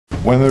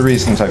One of the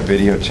reasons I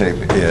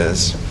videotape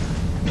is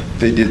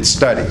they did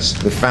studies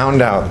that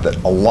found out that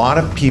a lot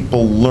of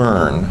people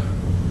learn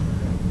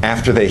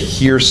after they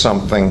hear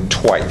something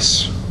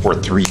twice or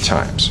 3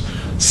 times.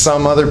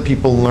 Some other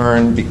people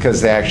learn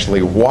because they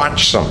actually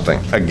watch something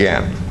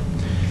again.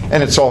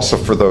 And it's also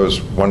for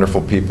those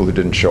wonderful people who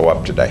didn't show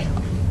up today.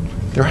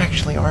 There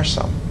actually are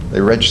some.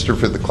 They registered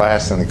for the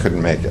class and they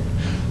couldn't make it.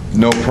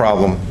 No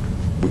problem,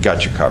 we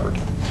got you covered.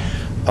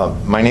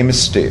 My name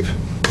is Steve.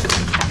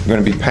 I'm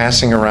going to be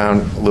passing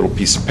around a little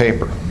piece of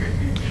paper.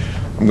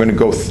 I'm going to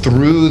go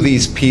through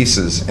these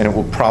pieces, and it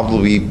will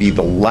probably be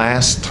the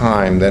last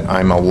time that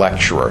I'm a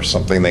lecturer,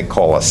 something they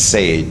call a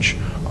sage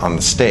on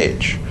the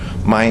stage.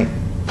 My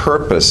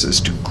purpose is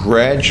to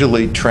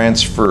gradually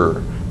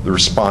transfer the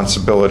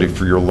responsibility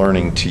for your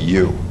learning to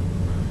you.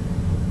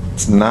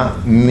 It's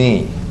not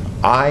me.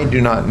 I do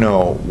not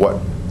know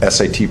what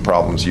SAT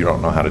problems you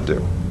don't know how to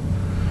do.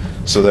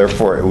 So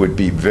therefore, it would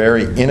be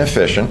very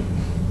inefficient,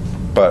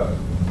 but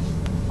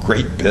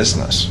great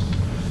business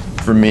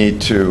for me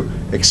to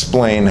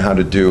explain how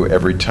to do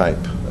every type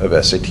of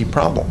SAT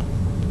problem.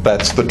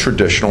 That's the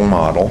traditional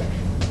model.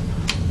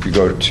 If you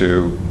go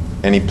to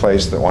any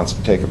place that wants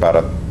to take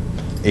about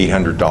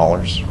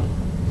 $800,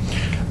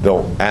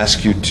 they'll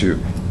ask you to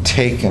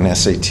take an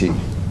SAT.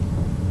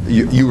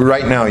 You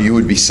right now, you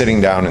would be sitting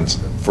down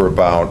for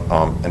about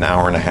an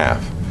hour and a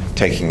half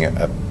taking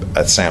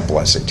a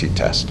sample SAT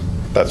test.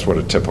 That's what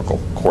a typical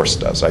course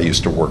does. I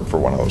used to work for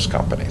one of those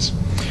companies.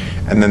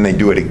 And then they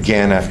do it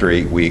again after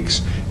 8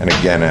 weeks, and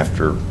again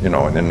after, in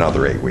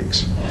another 8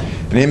 weeks.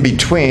 And in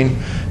between,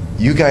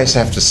 you guys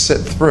have to sit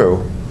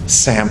through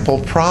sample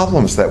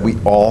problems that we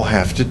all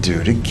have to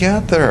do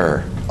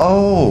together.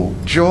 Oh,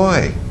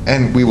 joy.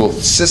 And we will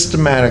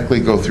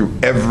systematically go through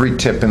every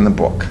tip in the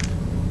book,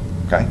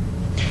 okay?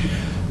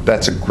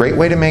 That's a great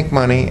way to make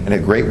money and a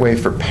great way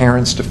for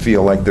parents to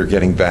feel like they're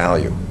getting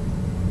value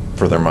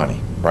for their money,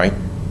 right?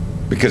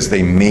 Because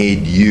they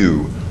made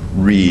you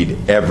read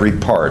every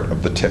part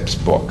of the tips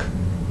book.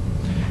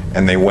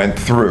 And they went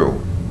through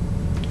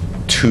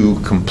 2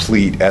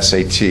 complete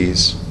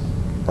SATs,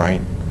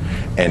 right?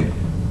 And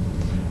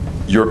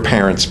your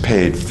parents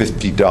paid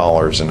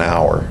 $50 an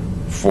hour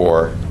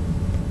for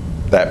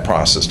that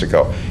process to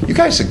go. You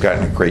guys have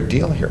gotten a great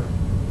deal here.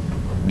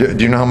 Do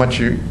you know how much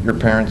your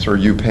parents or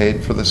you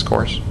paid for this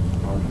course?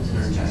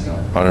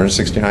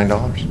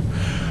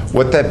 $169.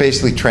 What that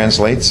basically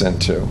translates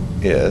into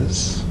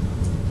is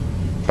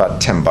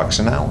about $10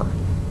 an hour,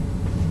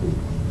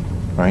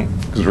 right?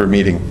 Because we're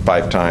meeting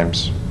 5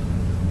 times,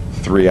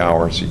 3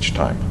 hours each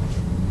time.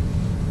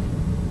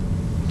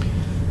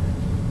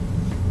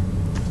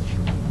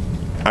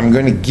 I'm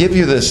going to give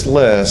you this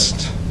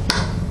list.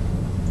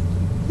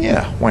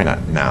 Yeah, why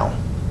not now?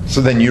 So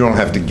then you don't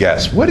have to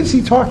guess. What is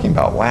he talking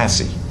about?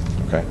 Lassie.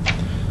 Okay.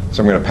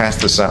 So I'm going to pass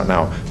this out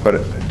now.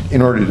 But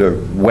in order to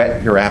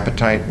whet your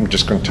appetite, I'm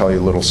just going to tell you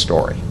a little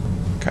story.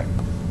 Okay.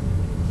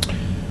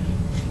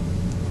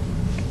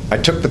 I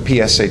took the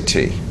PSAT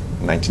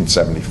in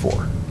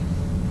 1974.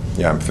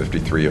 Yeah, I'm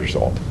 53 years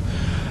old.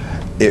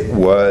 It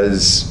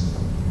was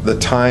the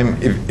time,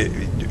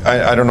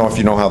 I don't know if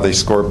you know how they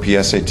score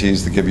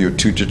PSATs. They give you a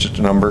 2-digit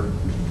number.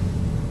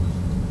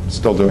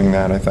 Still doing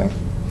that, I think.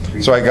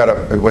 So I got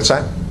a, what's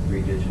that?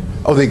 3 digits.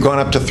 Oh, they've gone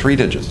up to 3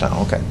 digits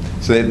now, okay.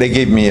 So they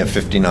gave me a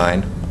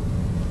 59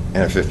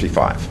 and a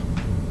 55.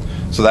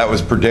 So that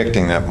was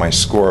predicting that my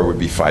score would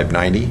be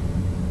 590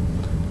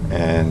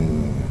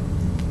 and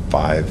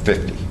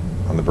 550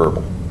 on the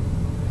verbal.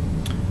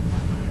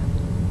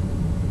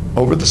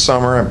 Over the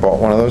summer, I bought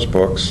one of those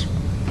books,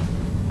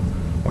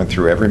 went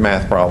through every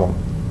math problem,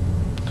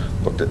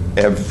 looked at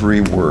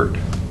every word,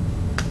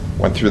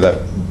 went through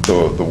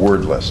the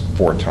word list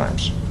 4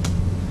 times.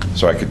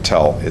 So I could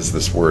tell, is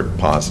this word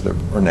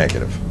positive or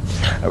negative?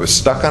 I was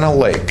stuck on a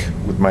lake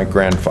with my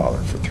grandfather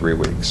for 3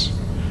 weeks.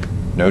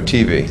 No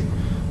TV.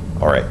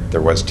 All right,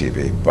 there was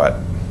TV, but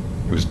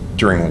it was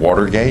during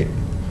Watergate,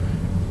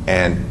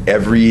 and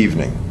every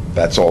evening,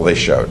 that's all they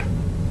showed.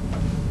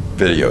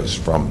 Videos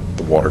from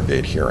the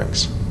Watergate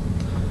hearings.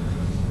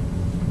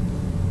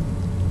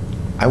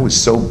 I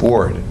was so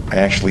bored, I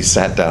actually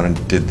sat down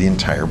and did the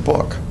entire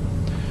book.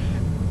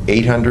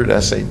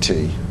 800 SAT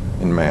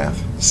in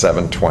math,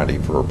 720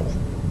 verbal.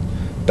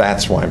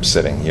 That's why I'm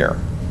sitting here,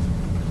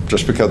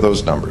 just because of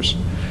those numbers.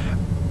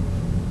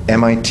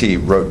 M.I.T.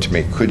 wrote to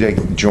me, could I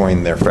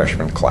join their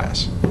freshman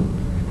class?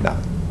 Now,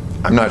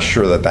 I'm not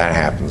sure that that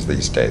happens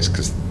these days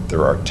because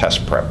there are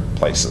test prep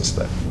places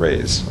that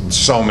raise.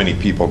 So many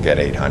people get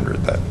 800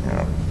 that,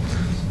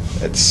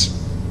 it's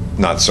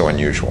not so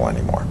unusual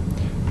anymore.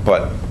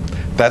 But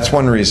that's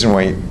one reason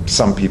why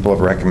some people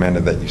have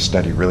recommended that you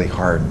study really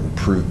hard and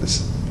improve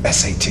this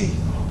SAT.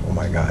 Oh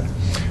my God.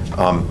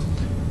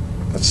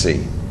 Let's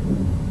see.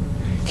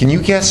 Can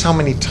you guess how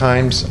many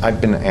times I've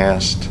been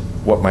asked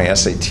what my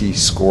SAT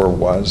score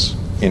was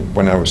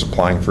when I was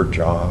applying for a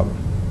job?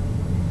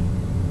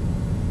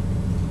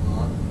 A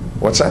lot.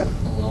 What's that?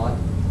 A lot.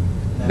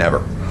 Never.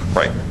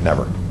 Right,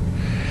 never.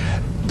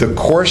 The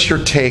course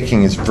you're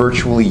taking is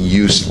virtually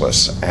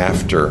useless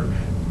after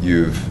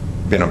you've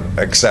been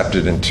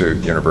accepted into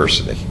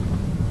university.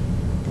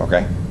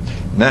 Okay?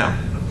 Now,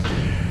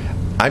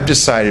 I've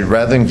decided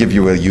rather than give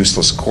you a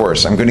useless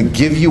course, I'm going to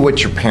give you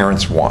what your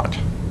parents want.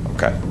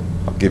 Okay?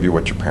 I'll give you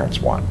what your parents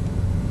want.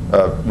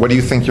 What do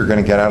you think you're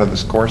going to get out of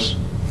this course?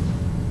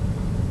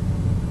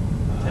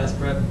 Test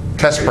prep.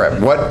 Test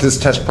prep. What does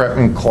test prep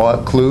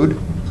include?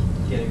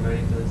 Getting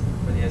ready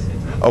for the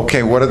SAT.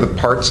 Okay, what are the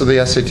parts of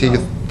the SAT you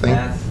think?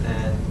 Math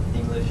and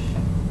English,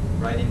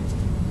 writing.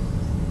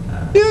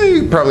 Yeah,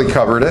 you probably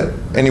covered it.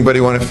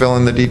 Anybody want to fill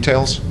in the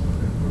details?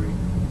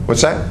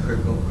 What's that?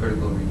 Critical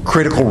reading.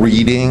 Critical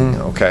reading.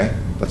 Okay,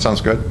 that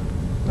sounds good.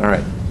 All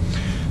right.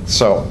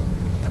 So,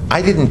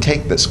 I didn't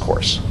take this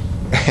course.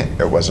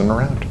 It wasn't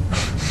around.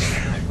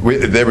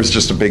 There was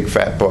just a big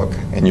fat book,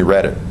 and you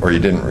read it, or you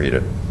didn't read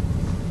it.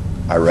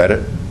 I read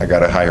it. I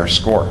got a higher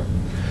score.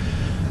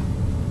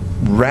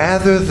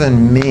 Rather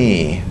than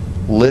me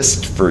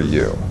list for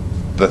you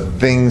the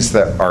things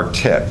that are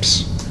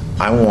tips,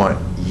 I want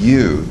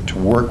you to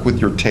work with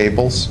your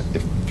tables.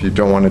 If you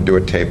don't want to do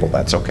a table,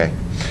 that's okay.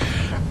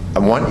 I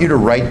want you to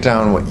write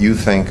down what you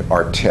think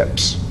are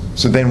tips.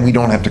 So then we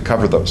don't have to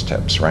cover those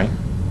tips, right?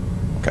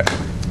 Okay,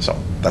 so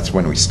that's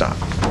when we stop.